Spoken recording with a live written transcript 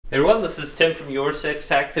Hey everyone, this is Tim from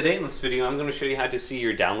YourSixTech. Today in this video I'm going to show you how to see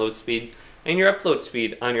your download speed and your upload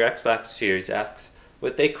speed on your Xbox Series X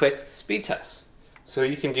with a quick speed test. So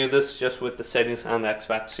you can do this just with the settings on the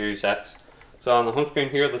Xbox Series X. So on the home screen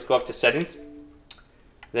here, let's go up to settings,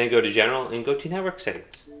 then go to general and go to network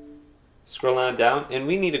settings. Scroll on down and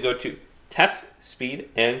we need to go to test speed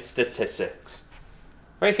and statistics.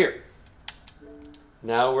 Right here.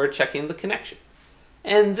 Now we're checking the connection.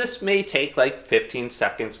 And this may take like 15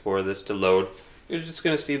 seconds for this to load. You're just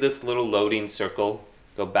going to see this little loading circle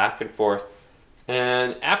go back and forth.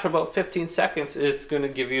 And after about 15 seconds, it's going to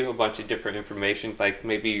give you a bunch of different information, like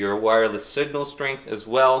maybe your wireless signal strength as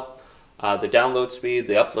well, the download speed,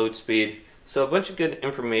 the upload speed. So a bunch of good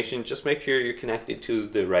information. Just make sure you're connected to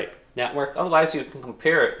the right network. Otherwise, you can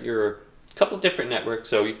compare your couple different networks.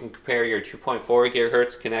 So you can compare your 2.4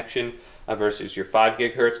 gigahertz connection versus your 5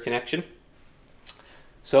 gigahertz connection.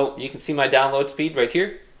 So you can see my download speed right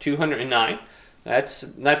here, 209. That's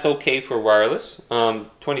okay for wireless.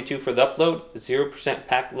 22 for the upload, 0%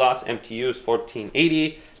 packet loss, MTU is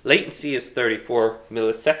 1480, latency is 34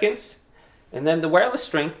 milliseconds, and then the wireless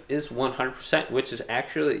strength is 100%, which is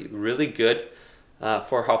actually really good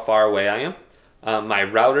for how far away I am. My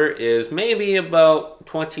router is maybe about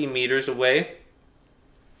 20 meters away,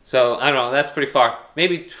 so I don't know, that's pretty far.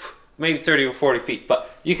 Maybe 30 or 40 feet,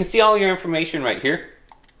 but you can see all your information right here.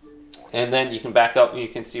 And then you can back up and you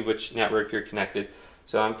can see which network you're connected.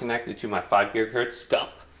 So I'm connected to my 5 gigahertz scump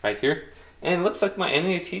right here. And it looks like my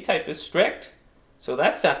NAT type is strict. So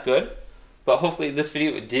that's not good. But hopefully this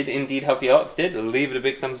video did indeed help you out. If it did, leave it a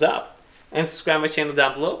big thumbs up. And subscribe to my channel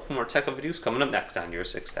down below for more tech videos coming up next on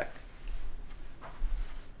YourSixTech.